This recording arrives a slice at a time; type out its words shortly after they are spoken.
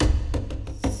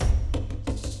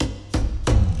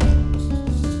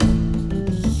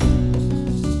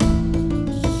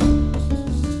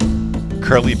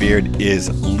Curlybeard is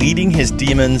leading his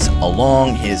demons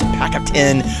along his pack of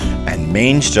tin, and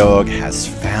Mange Dog has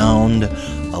found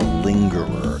a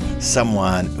lingerer,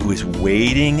 someone who is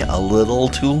waiting a little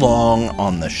too long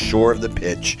on the shore of the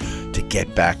pitch to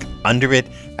get back under it,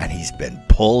 and he's been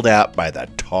pulled out by the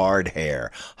tarred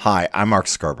hair. Hi, I'm Mark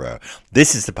Scarborough.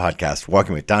 This is the podcast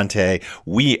Walking with Dante.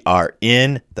 We are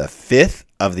in the fifth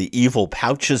of the evil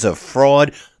pouches of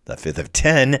fraud, the fifth of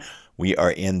 10. We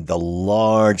are in the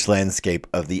large landscape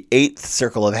of the eighth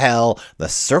circle of hell, the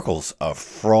circles of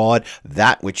fraud,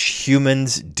 that which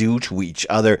humans do to each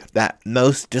other, that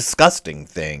most disgusting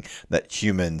thing that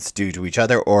humans do to each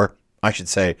other, or I should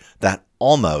say that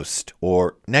almost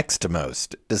or next to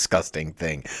most disgusting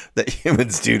thing that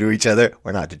humans do to each other.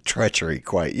 We're not to treachery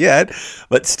quite yet,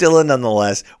 but still and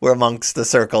nonetheless, we're amongst the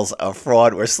circles of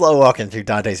fraud. We're slow walking through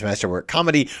Dante's masterwork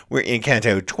comedy. We're in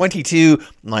Canto 22,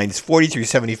 lines 40 through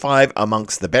 75,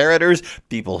 amongst the barrators,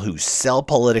 people who sell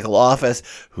political office,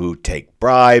 who take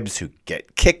bribes, who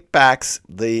get kickbacks,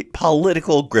 the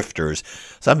political grifters,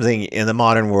 something in the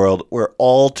modern world we're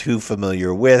all too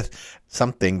familiar with.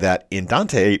 Something that in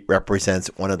Dante represents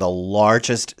one of the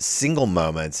largest single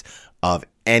moments of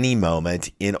any moment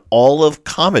in all of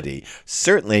comedy.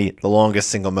 Certainly the longest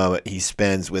single moment he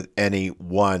spends with any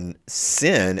one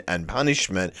sin and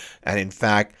punishment, and in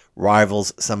fact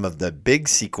rivals some of the big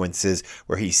sequences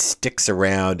where he sticks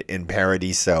around in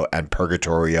Paradiso and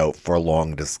Purgatorio for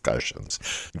long discussions.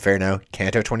 Inferno,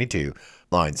 Canto 22,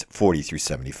 lines 40 through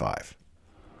 75.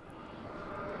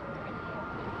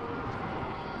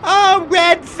 Oh,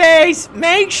 Redface,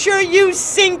 make sure you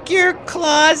sink your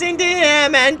claws into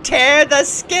him and tear the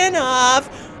skin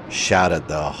off, shouted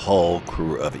the whole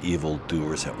crew of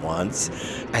evildoers at once.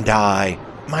 And I,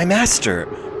 my master,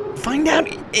 find out,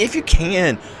 if you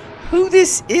can, who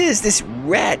this is, this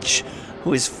wretch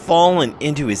who has fallen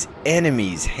into his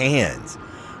enemy's hands.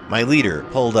 My leader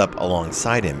pulled up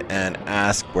alongside him and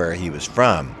asked where he was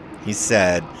from. He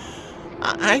said,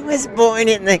 I was born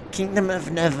in the kingdom of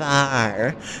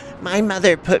Navarre. My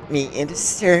mother put me into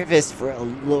service for a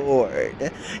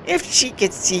lord. If she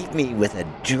could see me with a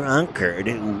drunkard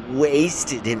who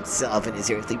wasted himself in his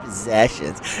earthly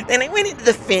possessions, then I went into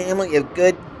the family of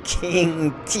good King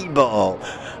Thibault,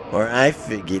 where I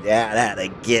figured out how to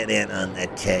get in on the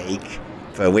take,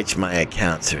 for which my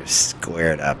accounts are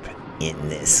squared up in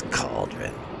this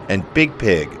cauldron. And Big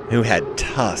Pig, who had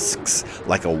tusks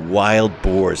like a wild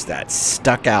boar's that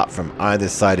stuck out from either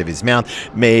side of his mouth,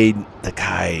 made the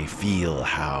guy feel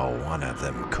how one of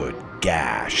them could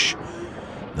gash.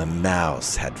 The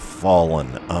mouse had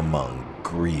fallen among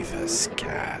grievous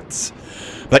cats.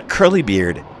 But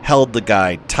Curlybeard held the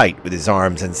guy tight with his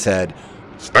arms and said,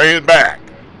 "Stand back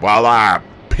while I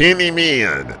pin him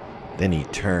in." Then he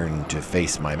turned to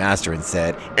face my master and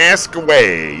said, "Ask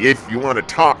away if you want to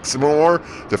talk some more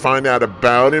to find out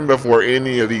about him before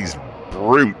any of these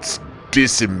brutes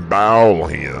disembowel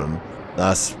him."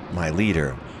 Thus my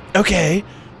leader, "Okay,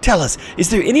 tell us,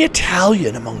 is there any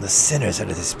Italian among the sinners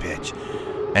under this pitch?"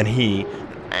 And he,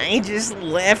 I just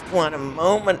left one a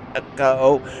moment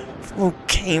ago who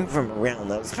came from around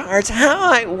those parts.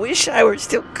 How I wish I were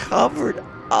still covered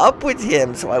up with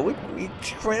him so I wouldn't be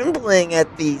trembling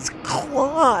at these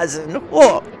claws and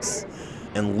hooks.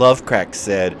 And Lovecrack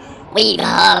said, "We've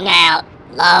hung out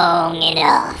long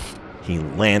enough." He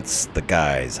lanced the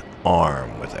guy's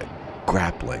arm with a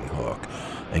grappling hook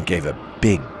and gave a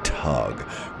big tug,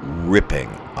 ripping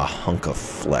a hunk of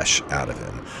flesh out of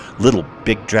him. Little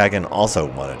Big Dragon also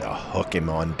wanted to hook him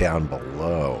on down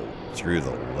below through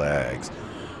the legs.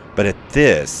 But at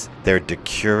this, their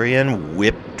Decurion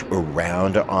whipped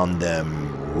around on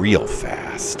them real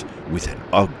fast with an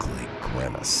ugly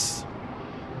grimace.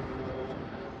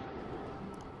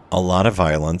 A lot of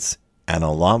violence and a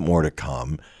lot more to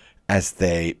come as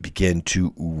they begin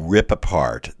to rip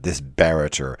apart this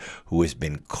barrator who has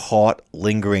been caught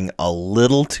lingering a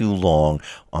little too long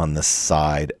on the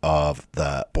side of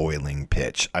the boiling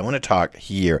pitch. I want to talk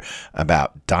here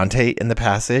about Dante in the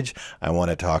passage. I want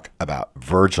to talk about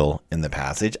Virgil in the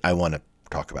passage. I want to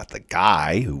talk about the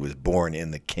guy who was born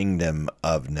in the kingdom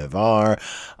of Navarre.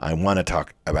 I want to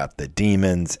talk about the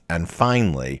demons. And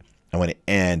finally, I want to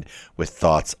end with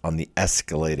thoughts on the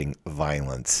escalating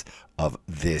violence of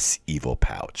this evil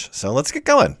pouch. So let's get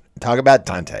going. Talk about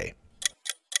Dante.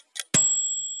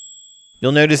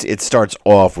 You'll notice it starts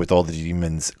off with all the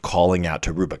demons calling out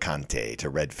to Rubicante,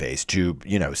 to Redface,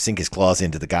 to, sink his claws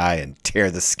into the guy and tear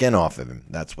the skin off of him.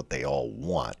 That's what they all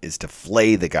want, is to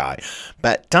flay the guy.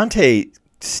 But Dante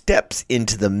steps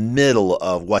into the middle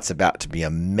of what's about to be a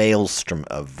maelstrom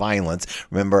of violence.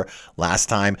 Remember, last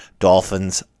time,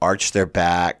 dolphins arched their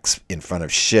backs in front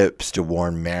of ships to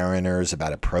warn mariners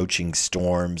about approaching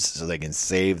storms so they can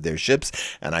save their ships.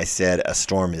 And I said a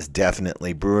storm is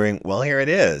definitely brewing. Well, here it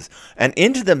is. And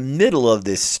into the middle of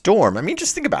this storm, I mean,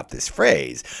 just think about this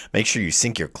phrase. Make sure you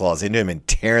sink your claws into him and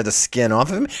tear the skin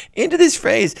off of him. Into this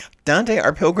phrase, Dante,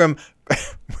 our pilgrim,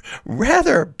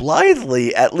 rather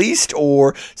blithely, at least,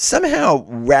 or somehow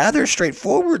rather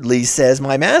straightforwardly says,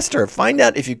 my master, find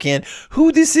out if you can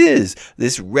who this is,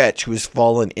 this wretch who has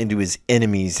fallen into his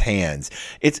enemy's hands.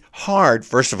 It's hard,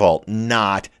 first of all,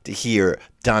 not to hear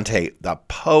Dante the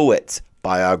poet's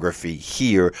biography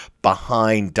here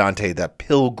behind Dante the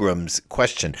pilgrim's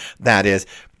question. That is,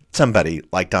 somebody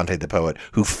like Dante the poet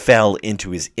who fell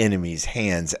into his enemy's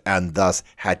hands and thus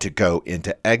had to go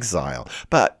into exile.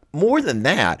 But more than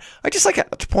that, I just like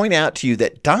to point out to you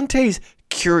that Dante's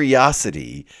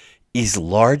curiosity is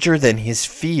larger than his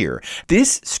fear.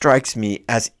 This strikes me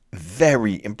as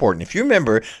very important. If you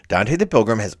remember, Dante the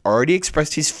Pilgrim has already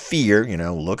expressed his fear.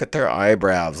 Look at their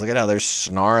eyebrows. Look at how they're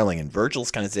snarling. And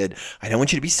Virgil's kind of said, I don't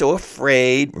want you to be so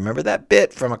afraid. Remember that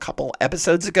bit from a couple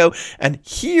episodes ago? And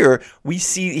here we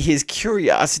see his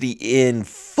curiosity in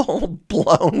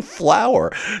full-blown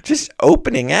flower, just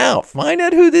opening out. Find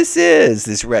out who this is,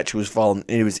 this wretch who has fallen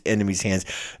into his enemy's hands.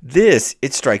 This,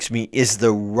 it strikes me, is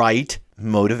the right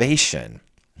motivation.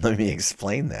 Let me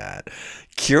explain that.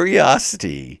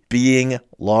 Curiosity, being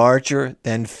larger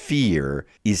than fear,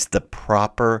 is the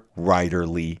proper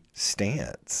writerly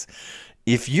stance.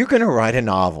 If you're going to write a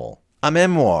novel, a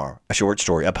memoir, a short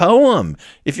story, a poem,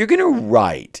 if you're going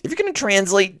to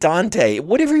translate Dante,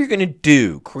 whatever you're going to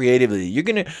do creatively, you're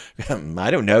going to,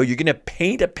 you're going to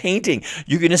paint a painting,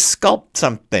 you're going to sculpt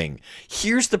something.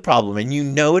 Here's the problem, and you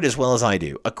know it as well as I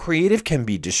do. A creative can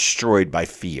be destroyed by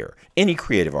fear. Any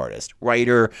creative artist,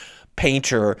 writer,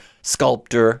 painter,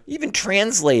 sculptor, even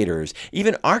translators,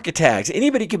 even architects,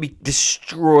 anybody can be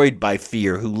destroyed by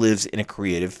fear who lives in a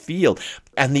creative field.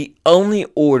 And the only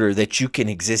order that you can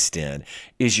exist in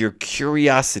is your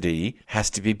curiosity has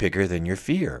to be bigger than your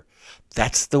fear.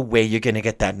 That's the way you're going to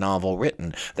get that novel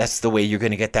written. That's the way you're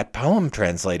going to get that poem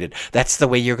translated. That's the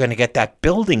way you're going to get that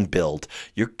building built.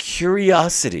 Your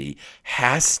curiosity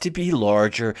has to be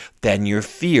larger than your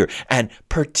fear. And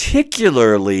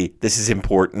particularly, this is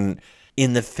important,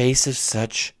 in the face of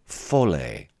such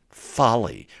folly.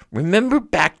 Remember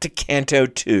back to Canto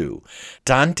 2.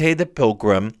 Dante the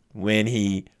Pilgrim, when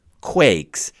he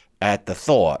quakes at the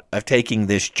thought of taking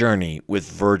this journey with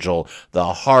Virgil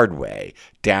the hard way,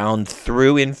 down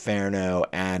through Inferno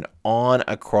and on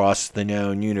across the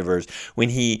known universe, when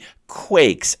he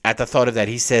quakes at the thought of that,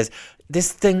 he says,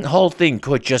 whole thing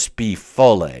could just be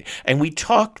folly. And we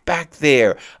talked back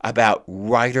there about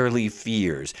writerly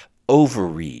fears,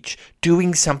 overreach,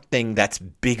 doing something that's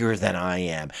bigger than I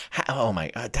am. Oh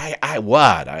my God,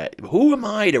 who am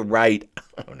I to write?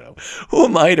 I don't know. Who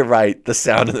am I to write The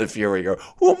Sound of the Fury? Or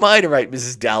who am I to write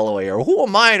Mrs. Dalloway? Or who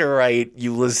am I to write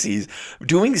Ulysses?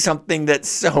 Doing something that's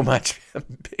so much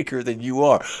bigger than you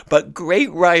are. But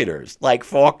great writers like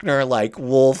Faulkner, like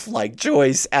Woolf, like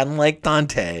Joyce, and like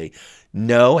Dante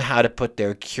know how to put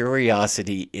their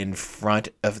curiosity in front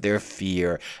of their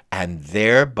fear and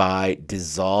thereby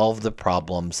dissolve the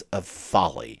problems of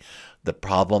folly, the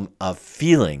problem of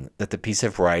feeling that the piece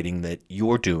of writing that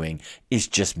you're doing is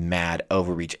just mad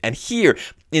overreach. And here,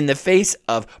 in the face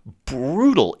of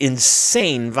brutal,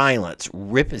 insane violence,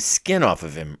 rip his skin off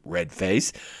of him, red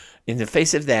face, in the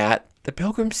face of that, the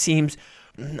Pilgrim seems,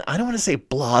 I don't want to say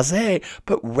blasé,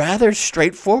 but rather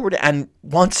straightforward and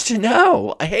wants to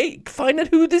know, hey, find out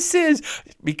who this is,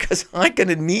 because I'm going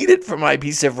to need it for my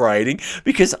piece of writing,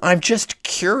 because I'm just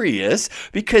curious,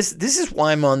 because this is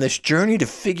why I'm on this journey to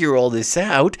figure all this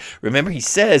out. Remember, he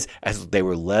says, as they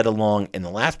were led along in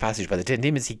the last passage by the 10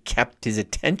 demons, he kept his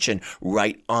attention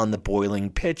right on the boiling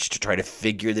pitch to try to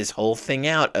figure this whole thing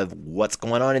out of what's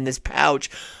going on in this pouch.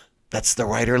 That's the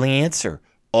writerly answer.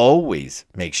 Always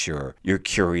make sure your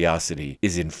curiosity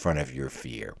is in front of your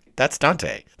fear. That's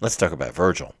Dante. Let's talk about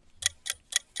Virgil.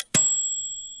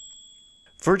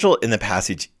 Virgil in the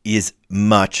passage is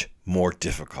much more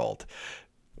difficult.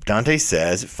 Dante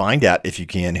says, find out if you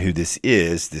can who this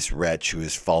is, this wretch who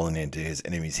has fallen into his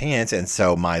enemy's hands. And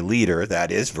so my leader,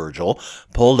 that is Virgil,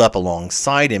 pulled up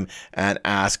alongside him and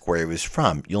asked where he was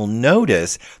from. You'll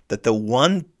notice that the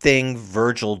one thing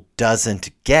Virgil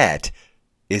doesn't get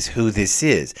is who this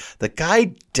is. The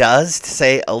guy does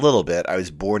say a little bit. I was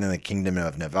born in the kingdom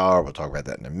of Navarre. We'll talk about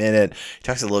that in a minute. He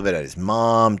talks a little bit about his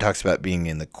mom, talks about being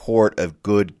in the court of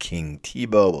good King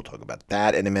Thibaut. We'll talk about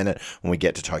that in a minute when we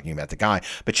get to talking about the guy.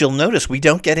 But you'll notice we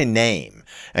don't get a name,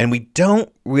 and we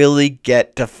don't really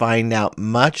get to find out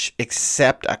much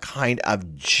except a kind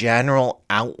of general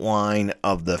outline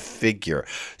of the figure.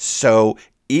 So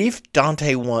if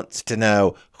Dante wants to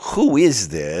know who is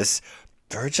this,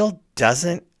 Virgil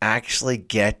doesn't actually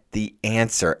get the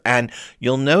answer. And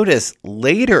you'll notice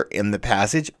later in the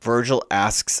passage, Virgil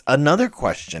asks another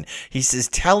question. He says,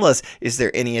 tell us, is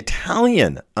there any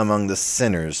Italian among the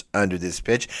sinners under this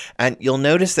pitch? And you'll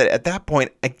notice that at that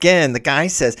point, again, the guy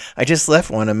says, I just left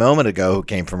one a moment ago who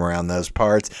came from around those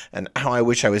parts, and how I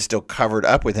wish I was still covered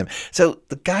up with him. So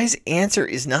the guy's answer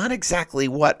is not exactly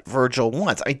what Virgil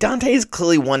wants. Dante is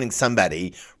clearly wanting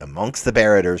somebody amongst the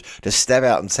Barrators to step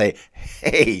out and say,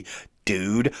 hey,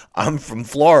 dude, I'm from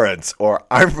Florence, or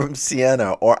I'm from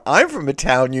Siena, or I'm from a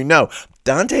town you know.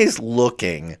 Dante's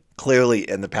looking clearly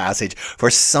in the passage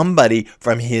for somebody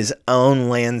from his own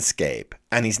landscape,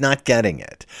 and he's not getting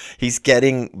it. He's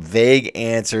getting vague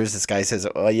answers. This guy says,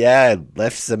 oh yeah, I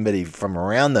left somebody from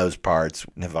around those parts.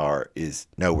 Navarre is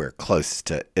nowhere close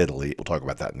to Italy. We'll talk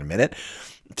about that in a minute.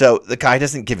 So the guy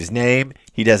doesn't give his name.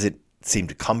 He doesn't seem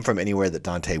to come from anywhere that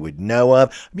Dante would know of.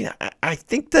 I mean, I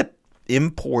think that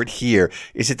import here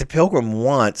is that the pilgrim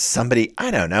wants somebody,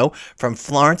 I don't know, from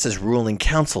Florence's ruling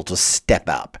council to step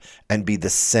up and be the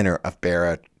center of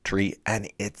Barratry,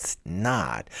 and it's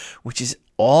not, which is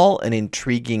all an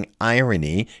intriguing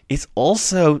irony. It's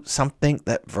also something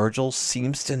that Virgil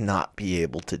seems to not be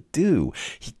able to do.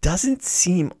 He doesn't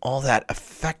seem all that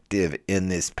effective in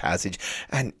this passage,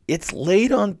 and it's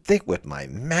laid on thick with my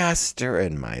master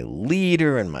and my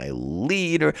leader and my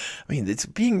leader. I mean, it's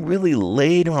being really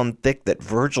laid on thick that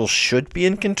Virgil should be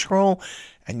in control,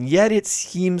 and yet it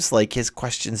seems like his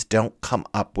questions don't come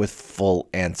up with full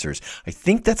answers. I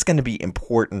think that's going to be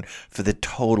important for the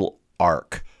total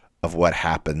arc of what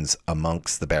happens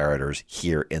amongst the Barrators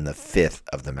here in the fifth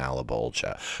of the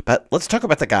Malebolgia. But let's talk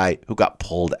about the guy who got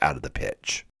pulled out of the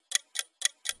pitch.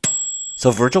 So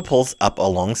Virgil pulls up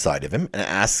alongside of him and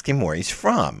asks him where he's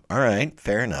from. All right,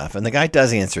 fair enough. And the guy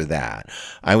does answer that.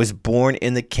 I was born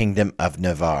in the kingdom of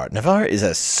Navarre. Navarre is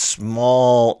a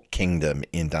small kingdom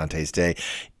in Dante's day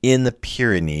in the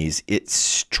Pyrenees. It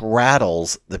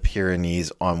straddles the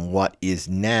Pyrenees on what is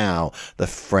now the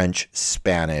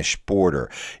French-Spanish border.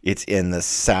 It's in the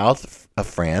south of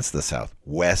France, the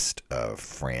southwest of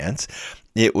France.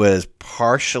 It was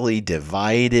partially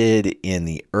divided in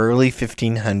the early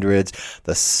 1500s.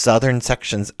 The southern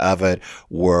sections of it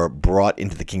were brought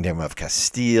into the Kingdom of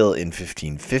Castile in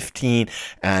 1515,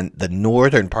 and the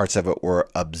northern parts of it were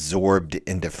absorbed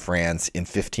into France in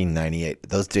 1598.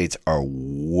 Those dates are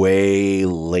way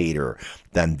later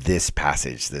than this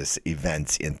passage, this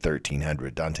events in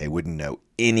 1300. Dante wouldn't know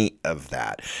any of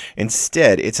that.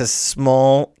 Instead, it's a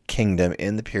small kingdom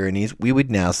in the Pyrenees. We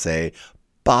would now say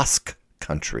Basque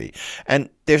country.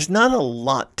 And there's not a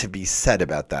lot to be said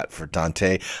about that for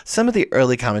Dante. Some of the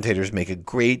early commentators make a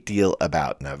great deal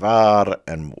about Navarre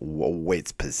and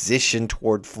its position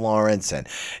toward Florence and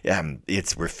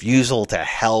its refusal to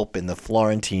help in the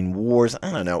Florentine Wars.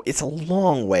 I don't know. It's a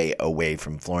long way away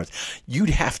from Florence. You'd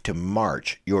have to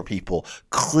march your people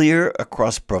clear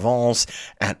across Provence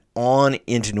and on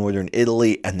into northern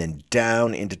Italy and then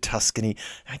down into Tuscany.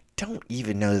 I don't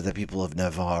even know that the people of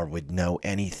Navarre would know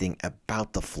anything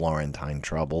about the Florentine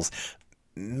troubles.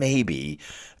 Maybe.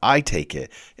 I take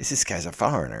it as this guy's a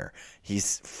foreigner.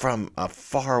 He's from a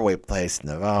faraway place,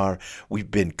 Navarre. We've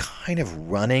been kind of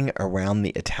running around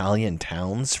the Italian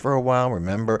towns for a while.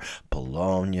 Remember?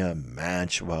 Bologna,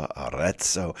 Mantua,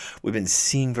 Arezzo. We've been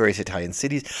seeing various Italian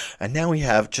cities. And now we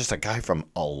have just a guy from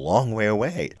a long way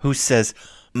away who says,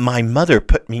 my mother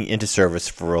put me into service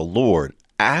for a lord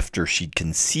after she'd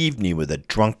conceived me with a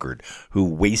drunkard who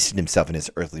wasted himself in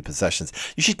his earthly possessions.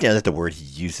 You should know that the word he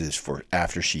uses for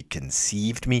after she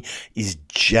conceived me is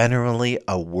generally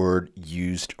a word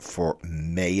used for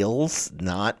males,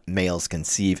 not males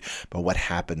conceive, but what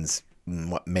happens,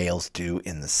 what males do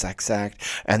in the sex act,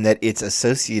 and that it's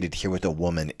associated here with a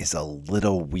woman is a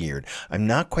little weird. I'm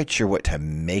not quite sure what to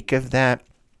make of that.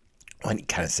 When he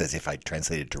kind of says, if I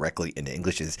translate it directly into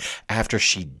English, is after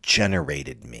she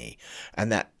generated me.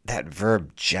 And that that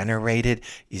verb generated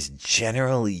is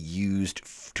generally used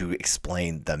to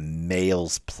explain the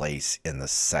male's place in the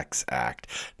sex act,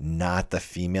 not the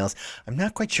female's. I'm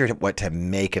not quite sure what to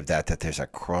make of that there's a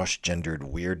cross-gendered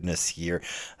weirdness here.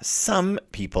 Some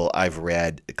people I've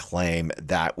read claim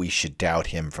that we should doubt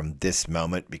him from this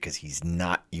moment because he's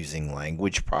not using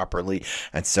language properly,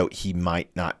 and so he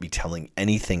might not be telling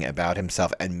anything about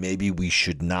himself, and maybe we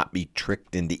should not be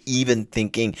tricked into even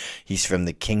thinking he's from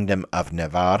the Kingdom of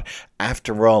Navarre.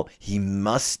 After all, he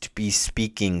must be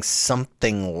speaking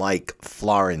something like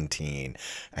Florentine,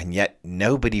 and yet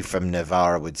nobody from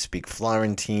Navarre would speak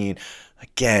Florentine.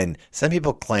 Again, some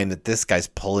people claim that this guy's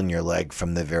pulling your leg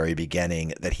from the very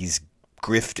beginning, that he's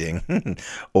grifting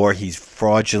or he's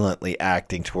fraudulently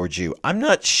acting towards you. I'm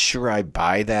not sure I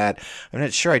buy that. I'm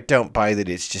not sure I don't buy that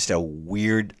it's just a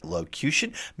weird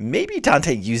locution. Maybe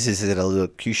Dante uses it as a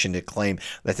locution to claim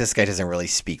that this guy doesn't really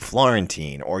speak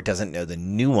Florentine or doesn't know the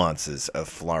nuances of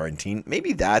Florentine.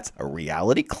 Maybe that's a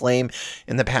reality claim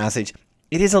in the passage.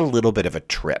 It is a little bit of a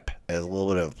trip, a little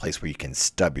bit of a place where you can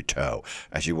stub your toe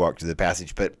as you walk through the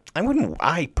passage, but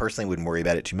I personally wouldn't worry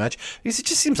about it too much because it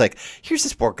just seems like here's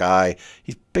this poor guy.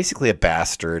 He's basically a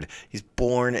bastard. He's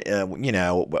born, to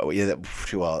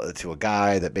a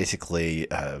guy that basically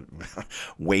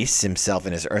wastes himself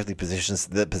in his earthly possessions.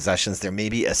 There may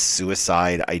be a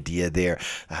suicide idea there,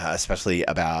 especially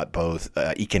about both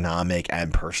economic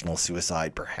and personal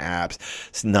suicide, perhaps.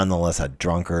 It's nonetheless a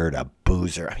drunkard, a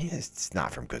boozer. I mean, it's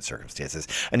not from good circumstances.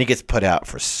 And he gets put out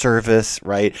for service,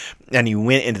 right? And he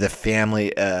went into the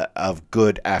family of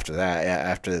good after that,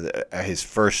 after his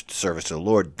first service to the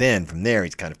Lord. Then from there,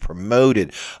 he's kind of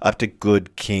promoted up to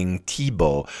good King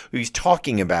Thibaut. Who he's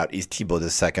talking about is Thibaut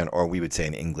II, or we would say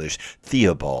in English,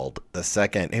 Theobald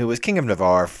II, who was king of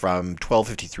Navarre from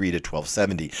 1253 to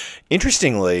 1270.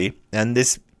 Interestingly, and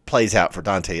this plays out for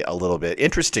Dante a little bit,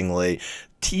 interestingly,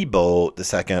 Thibaut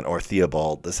II, or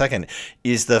Theobald II,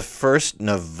 is the first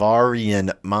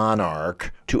Navarrian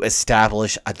monarch to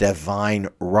establish a divine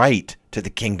right to the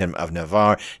Kingdom of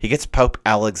Navarre. He gets Pope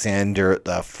Alexander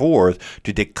IV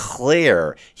to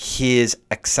declare his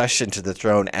accession to the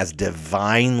throne as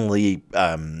divinely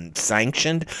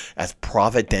sanctioned, as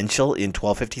providential in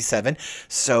 1257.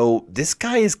 So this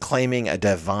guy is claiming a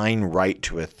divine right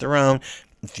to a throne.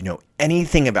 If you know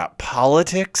anything about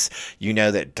politics, you know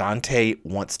that Dante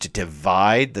wants to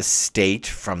divide the state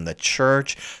from the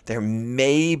church. There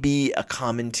may be a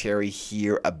commentary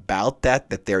here about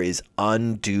that there is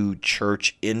undue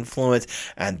church influence.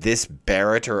 And this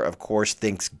Barreter, of course,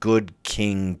 thinks good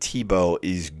King Thibaut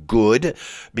is good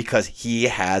because he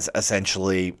has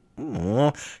essentially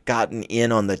gotten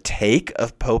in on the take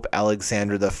of Pope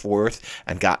Alexander IV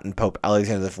and gotten Pope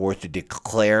Alexander IV to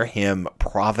declare him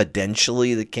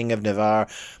providentially the King of Navarre.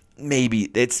 Maybe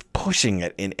it's pushing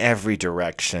it in every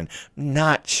direction.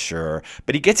 Not sure.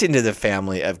 But he gets into the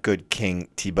family of good King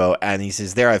Thibaut and he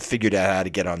says, there, I've figured out how to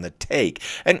get on the take.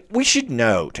 And we should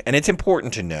note, and it's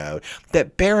important to note,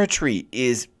 that barratry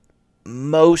is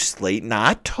mostly,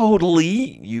 not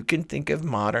totally, you can think of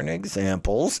modern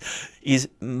examples, is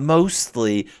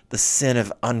mostly the sin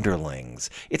of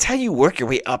underlings. It's how you work your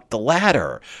way up the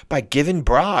ladder, by giving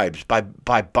bribes, by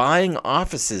buying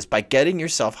offices, by getting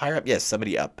yourself higher up. Yes,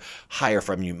 somebody up higher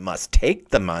from you must take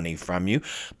the money from you,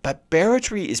 but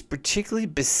barratry is particularly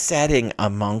besetting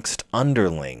amongst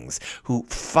underlings who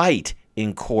fight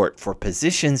in court for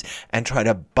positions and try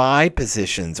to buy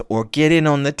positions or get in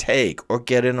on the take or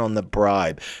get in on the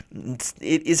bribe.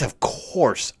 It is, of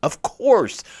course,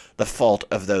 the fault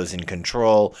of those in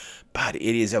control, but it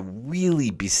is a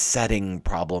really besetting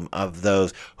problem of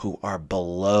those who are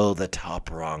below the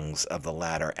top rungs of the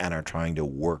ladder and are trying to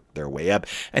work their way up.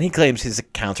 And he claims his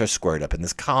accounts are squared up in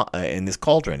this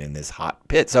cauldron, in this hot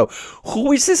pit. So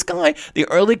who is this guy? The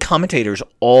early commentators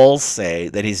all say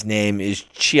that his name is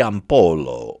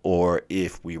Ciampolo, or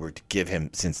if we were to give him,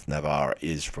 since Navarre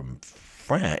is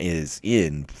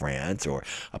in France, or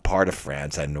a part of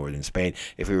France and northern Spain,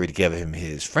 if we were to give him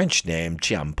his French name,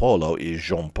 Ciampolo is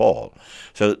Jean-Paul.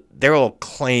 So they're all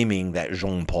claiming that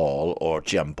Jean-Paul, or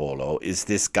Ciampolo, is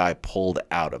this guy pulled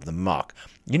out of the muck.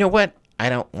 You know what? I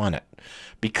don't want it.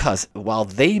 Because while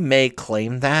they may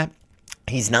claim that,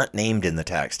 he's not named in the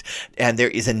text, and there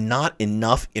is not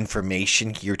enough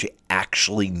information here to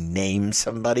actually name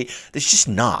somebody. There's just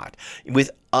not. With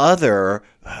other,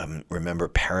 remember,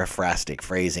 paraphrastic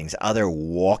phrasings, other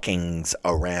walkings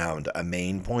around a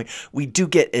main point, we do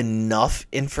get enough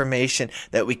information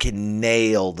that we can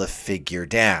nail the figure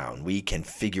down. We can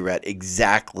figure out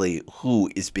exactly who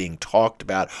is being talked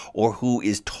about or who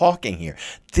is talking here.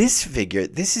 This figure,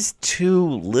 this is too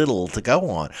little to go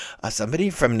on. Somebody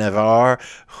from Navarre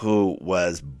who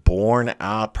was born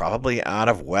out, probably out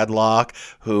of wedlock,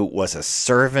 who was a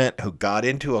servant, who got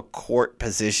into a court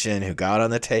position, who got on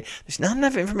the table. There's not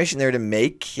enough information there to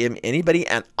make him anybody,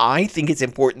 and I think it's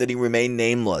important that he remain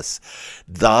nameless,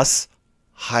 thus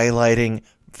highlighting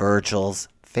Virgil's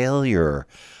failure.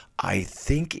 I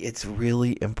think it's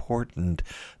really important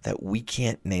that we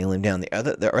can't nail him down.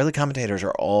 The early commentators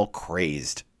are all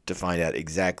crazed to find out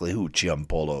exactly who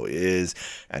Ciampolo is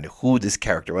and who this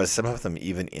character was. Some of them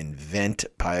even invent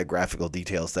biographical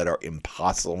details that are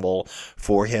impossible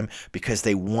for him because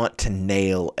they want to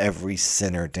nail every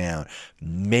sinner down.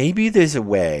 Maybe there's a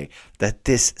way that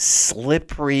this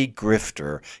slippery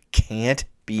grifter can't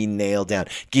be nailed down.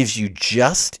 Gives you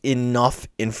just enough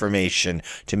information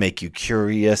to make you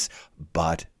curious,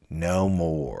 but no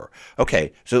more.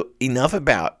 Okay, so enough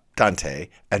about Dante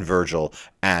and Virgil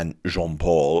and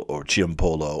Jean-Paul or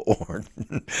Ciampolo, or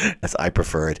as I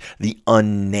prefer it, the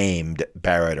unnamed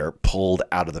barrator pulled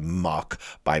out of the muck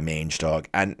by Mange Dog.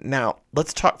 And now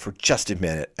let's talk for just a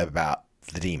minute about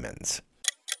the demons.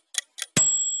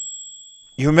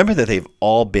 You remember that they've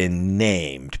all been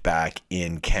named back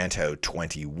in Canto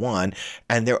 21,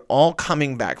 and they're all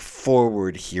coming back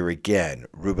forward here again.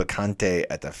 Rubicante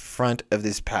at the front of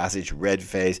this passage, red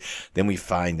face. Then we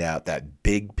find out that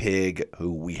Big Pig,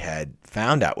 who we had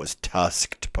found out was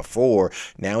tusked before,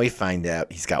 now we find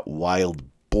out he's got wild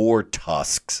boar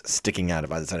tusks sticking out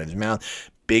of either side of his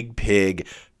mouth. Big Pig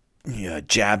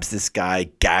jabs this guy,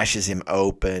 gashes him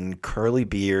open. Curly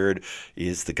Beard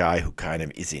is the guy who kind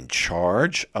of is in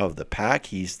charge of the pack.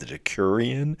 He's the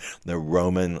Decurion, the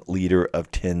Roman leader of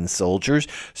 10 soldiers.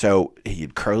 So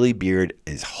Curly Beard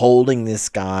is holding this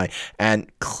guy,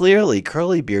 and clearly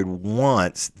Curly Beard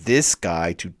wants this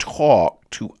guy to talk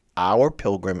to our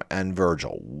pilgrim and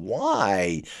Virgil.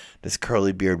 Why does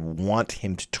Curly Beard want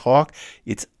him to talk?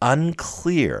 It's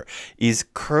unclear. Is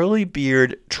Curly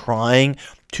Beard trying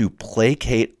to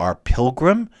placate our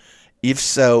pilgrim? If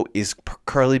so, is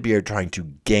Curly Beard trying to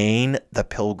gain the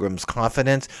pilgrim's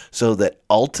confidence so that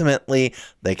ultimately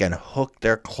they can hook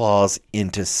their claws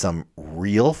into some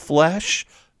real flesh?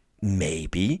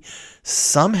 Maybe.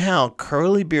 Somehow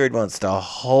Curly Beard wants to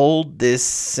hold this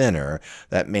sinner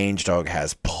that Mange Dog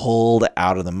has pulled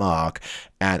out of the muck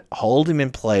and hold him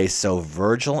in place so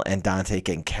Virgil and Dante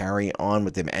can carry on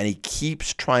with him. And he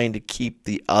keeps trying to keep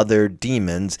the other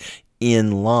demons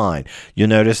in line. You'll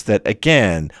notice that,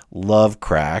 again,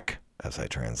 Lovecrack, as I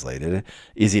translated it,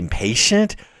 is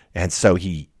impatient. And so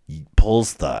he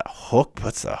pulls the hook,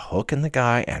 puts the hook in the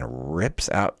guy and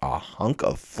rips out a hunk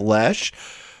of flesh.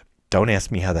 Don't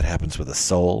ask me how that happens with a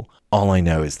soul. All I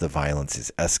know is the violence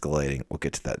is escalating. We'll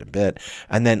get to that in a bit.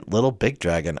 And then Little Big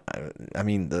Dragon, I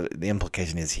mean, the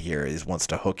implication is here is wants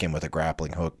to hook him with a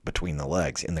grappling hook between the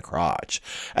legs in the crotch.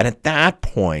 And at that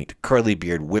point, Curly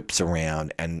Beard whips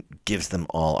around and gives them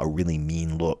all a really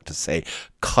mean look to say,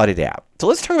 cut it out. So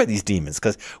let's talk about these demons,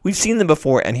 because we've seen them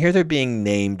before, and here they're being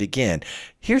named again.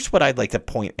 Here's what I'd like to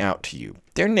point out to you.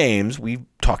 Their names, we've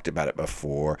talked about it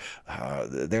before,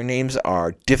 their names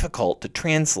are difficult to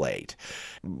translate.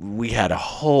 We had a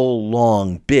whole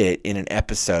long bit in an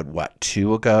episode,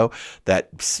 2 ago, that,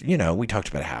 we talked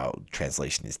about how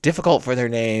translation is difficult for their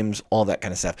names, all that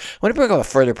kind of stuff. I want to bring up a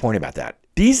further point about that.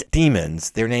 These demons,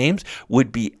 their names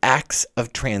would be acts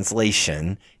of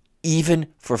translation even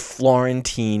for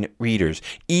Florentine readers.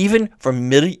 Even for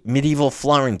medieval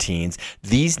Florentines,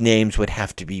 these names would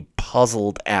have to be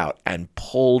puzzled out and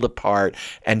pulled apart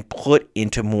and put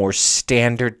into more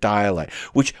standard dialect,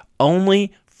 which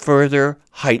only further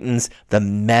heightens the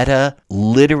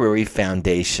meta-literary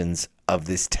foundations of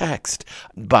this text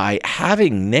by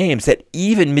having names that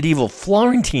even medieval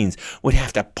Florentines would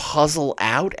have to puzzle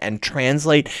out and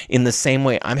translate in the same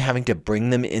way I'm having to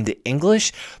bring them into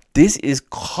English. This is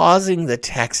causing the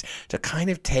text to kind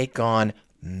of take on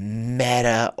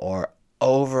meta or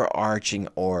overarching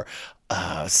or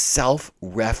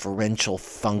self-referential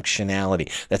functionality.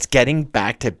 That's getting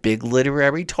back to big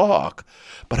literary talk,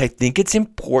 but I think it's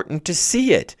important to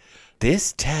see it.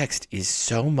 This text is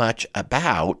so much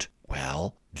about,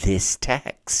 this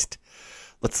text.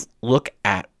 Let's look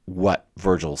at what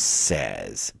Virgil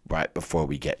says right before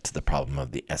we get to the problem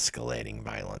of the escalating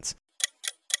violence.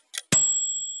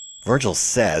 Virgil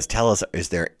says, tell us, is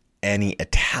there any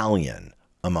Italian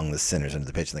among the sinners under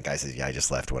the pitch. And the guy says, yeah, I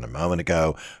just left one a moment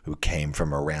ago who came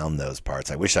from around those parts.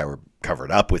 I wish I were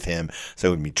covered up with him so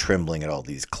it would be trembling at all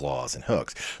these claws and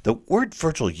hooks. The word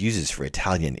Virgil uses for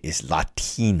Italian is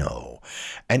Latino,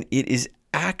 and it is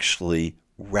actually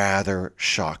rather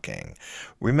shocking.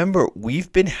 Remember,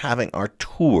 we've been having our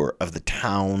tour of the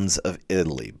towns of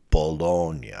Italy,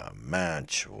 Bologna,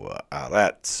 Mantua,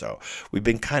 Arezzo. We've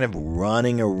been kind of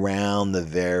running around the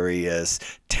various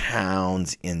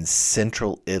towns in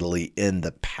central Italy in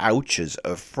the pouches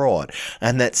of fraud.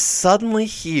 And that suddenly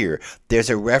here,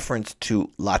 there's a reference to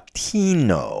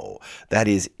Latino, that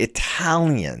is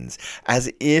Italians,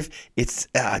 as if it's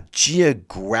a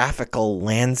geographical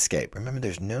landscape. Remember,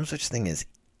 there's no such thing as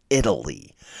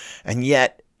Italy. And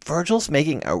yet, Virgil's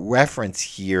making a reference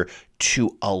here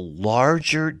to a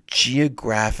larger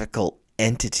geographical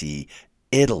entity,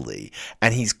 Italy,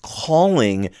 and he's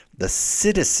calling the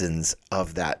citizens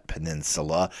of that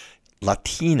peninsula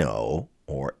Latino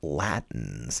or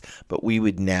Latins, but we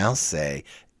would now say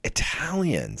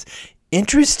Italians.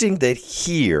 Interesting that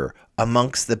here,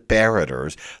 amongst the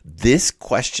Barrators, this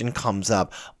question comes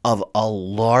up of a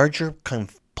larger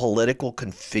political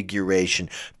configuration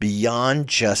beyond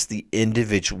just the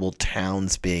individual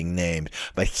towns being named.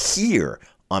 But here,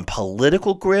 on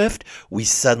political grift, we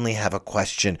suddenly have a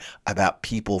question about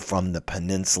people from the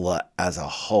peninsula as a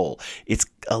whole. It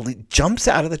jumps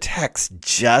out of the text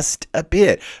just a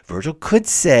bit. Virgil could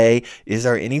say, is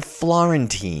there any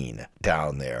Florentine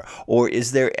down there? Or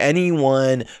is there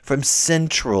anyone from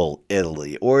central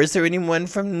Italy? Or is there anyone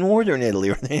from northern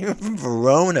Italy? Or anyone from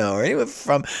Verona? Or anyone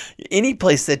from any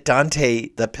place that Dante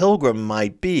the Pilgrim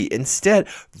might be? Instead,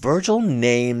 Virgil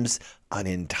names an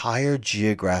entire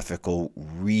geographical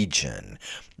region.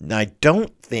 Now, I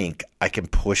don't think I can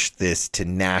push this to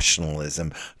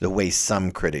nationalism the way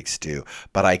some critics do,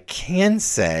 but I can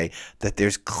say that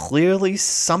there's clearly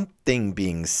something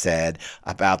being said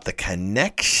about the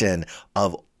connection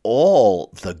of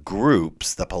all the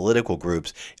groups, the political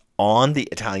groups, on the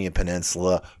Italian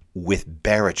peninsula with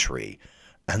barratry.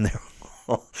 And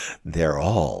they're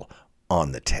all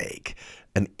on the take.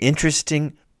 An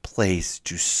interesting place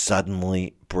to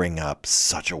suddenly bring up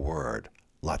such a word,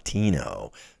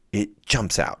 Latino. It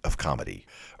jumps out of comedy.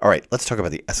 All right, let's talk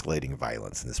about the escalating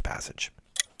violence in this passage.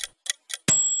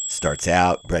 Starts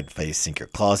out, red-faced, sink your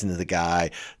claws into the guy,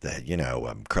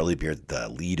 Curlybeard, the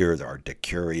leader, our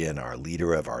decurion, our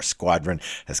leader of our squadron,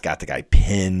 has got the guy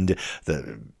pinned.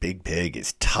 The big pig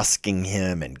is tusking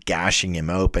him and gashing him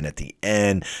open. At the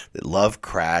end, the love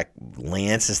crack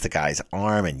lances the guy's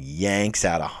arm and yanks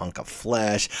out a hunk of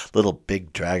flesh. Little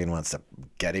big dragon wants to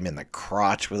get him in the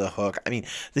crotch with a hook. I mean,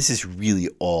 this is really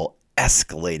all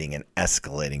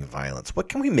escalating violence. What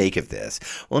can we make of this?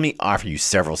 Well, let me offer you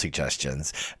several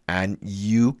suggestions, and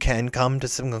you can come to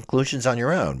some conclusions on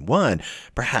your own. One,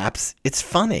 perhaps it's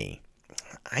funny.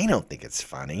 I don't think it's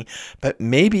funny, but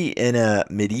maybe in a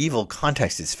medieval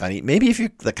context it's funny. Maybe if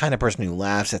you're the kind of person who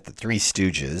laughs at the Three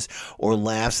Stooges or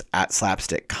laughs at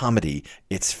slapstick comedy,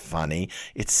 it's funny.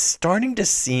 It's starting to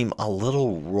seem a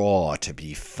little raw to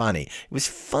be funny. It was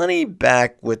funny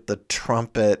back with the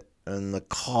trumpet and the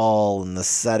call and the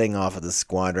setting off of the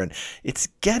squadron. It's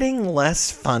getting less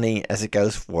funny as it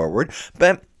goes forward,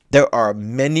 but there are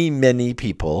many, many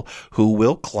people who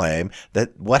will claim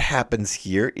that what happens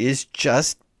here is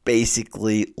just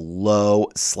basically low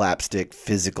slapstick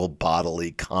physical bodily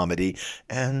comedy,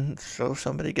 and so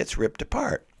somebody gets ripped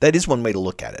apart. That is one way to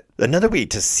look at it. Another way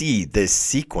to see this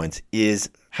sequence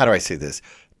is, how do I say this?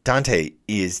 Dante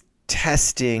is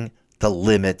testing the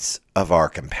limits of our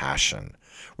compassion.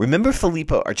 Remember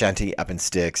Filippo Argenti up in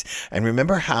Styx, and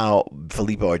remember how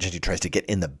Filippo Argenti tries to get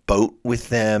in the boat with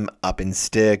them up in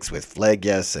Styx with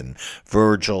Phlegyas and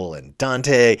Virgil and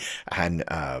Dante, and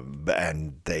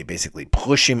they basically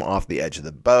push him off the edge of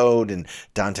the boat, and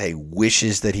Dante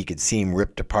wishes that he could see him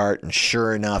ripped apart, and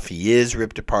sure enough, he is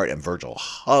ripped apart, and Virgil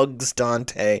hugs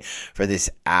Dante for this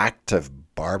act of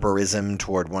barbarism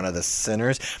toward one of the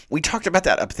sinners. We talked about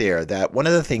that up there, that one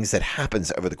of the things that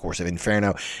happens over the course of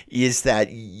Inferno is that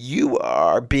you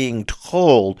are being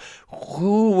told,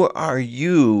 who are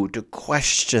you to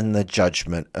question the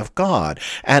judgment of God?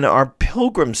 And our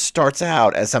pilgrim starts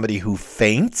out as somebody who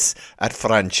faints at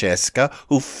Francesca,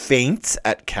 who faints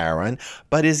at Charon,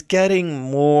 but is getting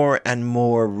more and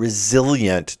more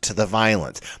resilient to the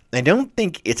violence. I don't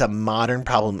think it's a modern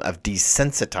problem of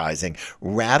desensitizing.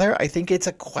 Rather, I think it's it's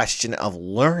a question of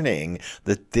learning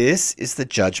that this is the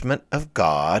judgment of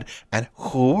God, and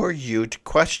who are you to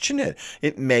question it?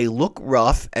 It may look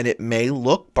rough, and it may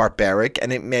look barbaric,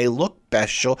 and it may look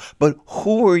bestial, but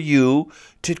who are you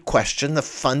to question the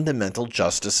fundamental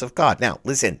justice of God? Now,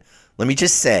 listen, let me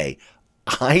just say,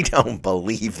 I don't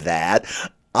believe that.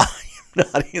 I am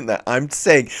not in that. I'm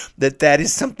saying that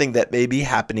is something that may be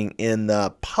happening in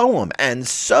the poem. And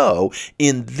so,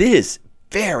 in this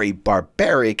very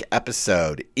barbaric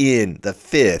episode in the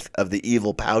 5th of the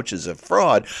Evil Pouches of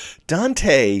Fraud,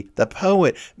 Dante, the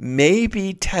poet, may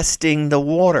be testing the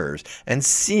waters and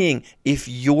seeing if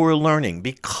you're learning,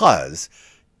 because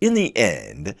in the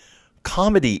end,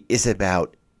 comedy is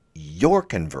about your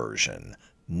conversion,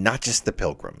 not just the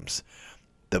pilgrims.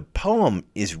 The poem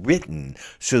is written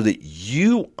so that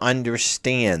you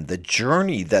understand the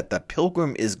journey that the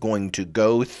pilgrim is going to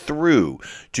go through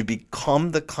to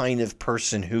become the kind of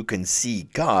person who can see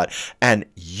God, and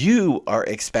you are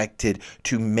expected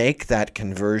to make that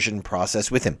conversion process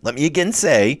with him. Let me again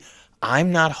say,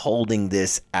 I'm not holding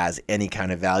this as any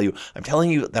kind of value. I'm telling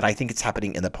you that I think it's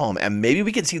happening in the poem. And maybe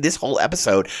we can see this whole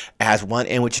episode as one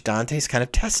in which Dante's kind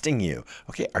of testing you.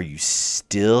 Okay, are you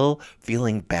still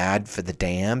feeling bad for the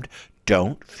damned?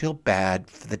 Don't feel bad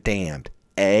for the damned.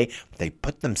 A, they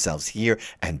put themselves here,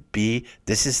 and B,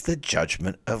 this is the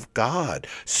judgment of God.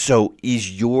 So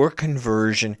is your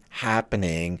conversion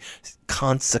happening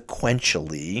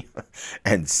consequentially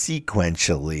and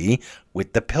sequentially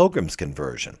with the pilgrim's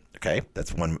conversion? Okay,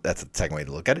 that's a second way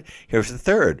to look at it. Here's the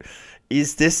third.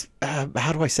 Is this,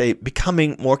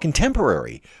 becoming more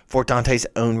contemporary for Dante's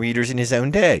own readers in his own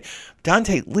day?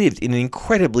 Dante lived in an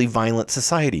incredibly violent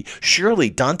society. Surely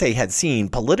Dante had seen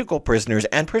political prisoners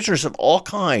and prisoners of all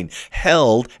kind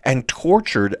held and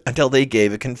tortured until they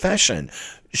gave a confession.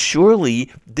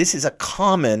 Surely this is a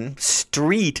common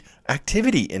street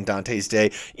activity in Dante's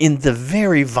day in the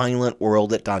very violent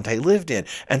world that Dante lived in.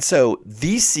 And so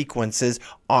these sequences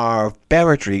are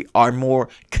more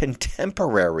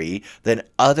contemporary than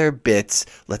other bits,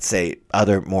 let's say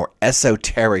other more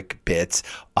esoteric bits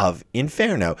of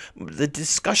Inferno. The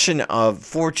discussion of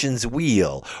Fortune's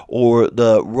Wheel, or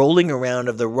the rolling around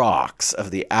of the rocks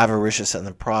of the avaricious and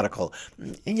the prodigal,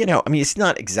 it's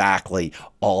not exactly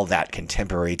all that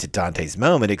contemporary to Dante's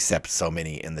moment, except so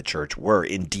many in the church were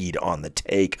indeed on the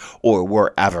take, or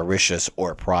were avaricious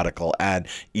or prodigal, and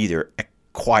either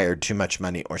acquired too much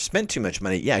money or spent too much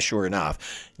money. Yeah, sure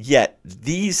enough. Yet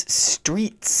these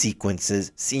street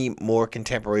sequences seem more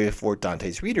contemporary for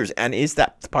Dante's readers, and is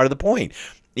that part of the point?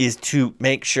 Is to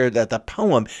make sure that the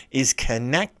poem is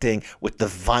connecting with the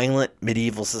violent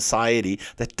medieval society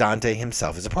that Dante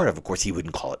himself is a part of. Of course, he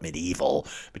wouldn't call it medieval,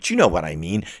 but you know what I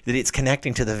mean, that it's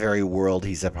connecting to the very world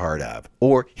he's a part of.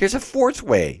 Or here's a fourth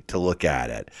way to look at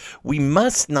it. We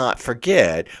must not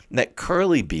forget that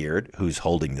Curlybeard, who's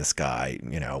holding this guy,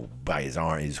 by his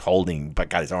arm,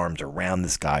 got his arms around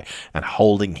this guy and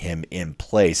holding him in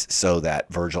place so that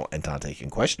Virgil and Dante can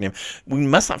question him. We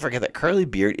must not forget that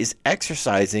Curlybeard is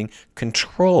exercising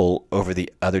control over the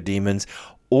other demons,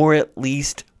 or at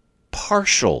least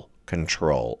partial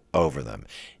control over them.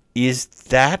 Is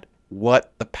that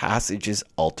what the passage is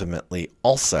ultimately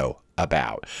also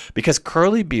about? Because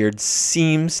Curlybeard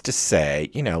seems to say,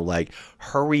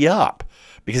 hurry up.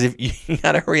 Because if you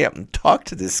got to hurry up and talk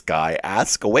to this guy,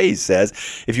 ask away, he says,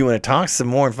 if you want to talk some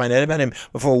more and find out about him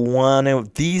before one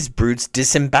of these brutes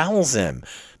disembowels him.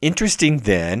 Interesting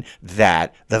then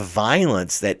that the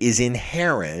violence that is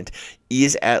inherent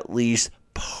is at least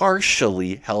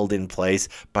partially held in place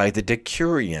by the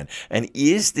Decurion. And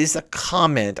is this a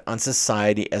comment on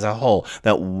society as a whole?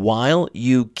 That while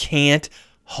you can't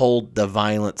hold the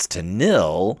violence to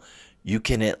nil, you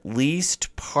can at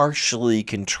least partially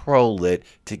control it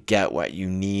to get what you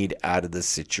need out of the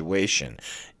situation.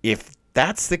 If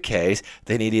that's the case,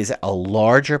 then it is a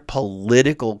larger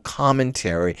political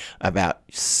commentary about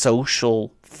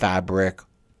social fabric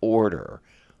order.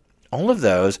 All of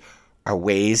those are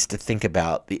ways to think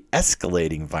about the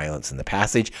escalating violence in the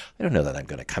passage. I don't know that I'm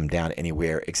going to come down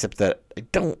anywhere except that I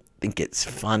don't think it's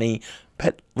funny.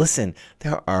 But listen,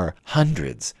 there are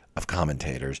hundreds of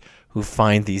commentators who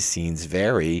find these scenes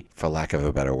very, for lack of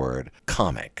a better word,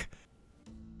 comic.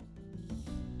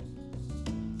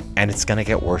 And it's going to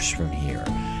get worse from here.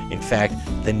 In fact,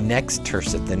 the next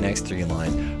tercet, the next 3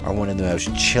 lines, are one of the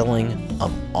most chilling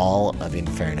of all of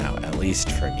Inferno, at least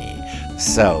for me.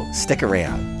 So stick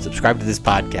around, subscribe to this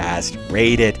podcast,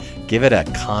 rate it, give it a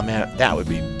comment. That would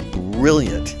be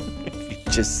brilliant if you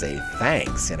just say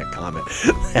thanks in a comment.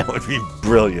 That would be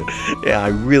brilliant. Yeah, I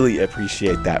really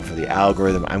appreciate that for the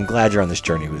algorithm. I'm glad you're on this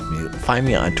journey with me. Find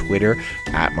me on Twitter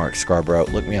at Mark Scarborough.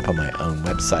 Look me up on my own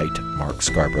website,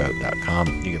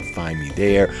 markscarborough.com. You can find me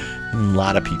there. A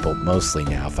lot of people, mostly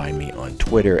now, find me on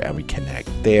Twitter, and we connect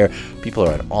there. People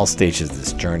are at all stages of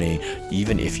this journey.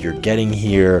 Even if you're getting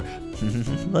here,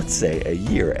 let's say a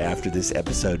year after this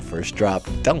episode first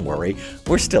dropped, don't worry.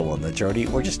 We're still on the journey.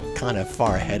 We're just kind of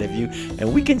far ahead of you,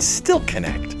 and we can still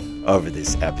connect over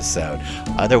this episode.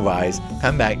 Otherwise,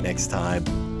 come back next time.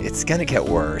 It's going to get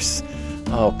worse.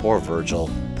 Oh, poor Virgil.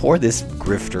 Pour this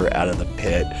grifter out of the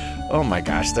pit. Oh my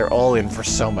gosh, they're all in for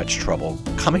so much trouble.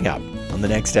 Coming up on the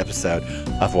next episode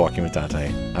of Walking with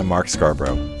Dante, I'm Mark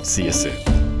Scarborough. See you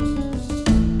soon.